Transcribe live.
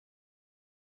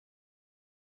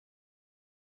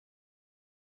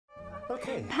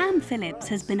Pam Phillips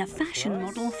has been a fashion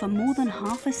model for more than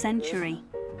half a century.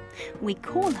 We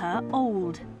call her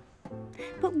old.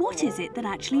 But what is it that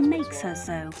actually makes her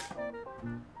so?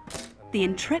 The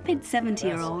intrepid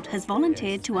 70-year-old has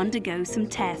volunteered to undergo some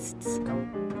tests.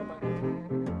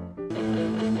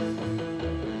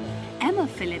 Emma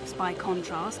Phillips, by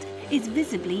contrast, is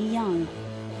visibly young.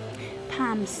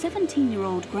 Pam's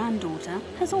 17-year-old granddaughter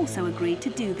has also agreed to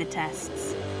do the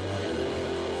tests.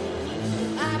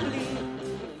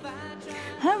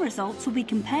 Her results will be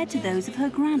compared to those of her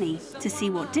granny to see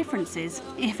what differences,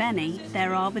 if any,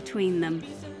 there are between them.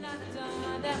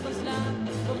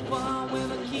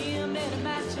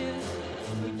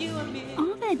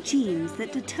 Are there genes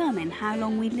that determine how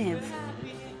long we live?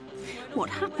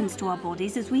 What happens to our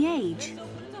bodies as we age?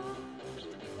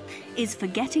 Is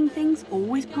forgetting things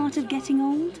always part of getting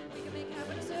old?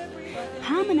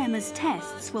 Pam and Emma's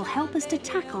tests will help us to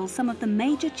tackle some of the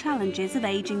major challenges of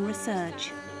aging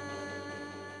research.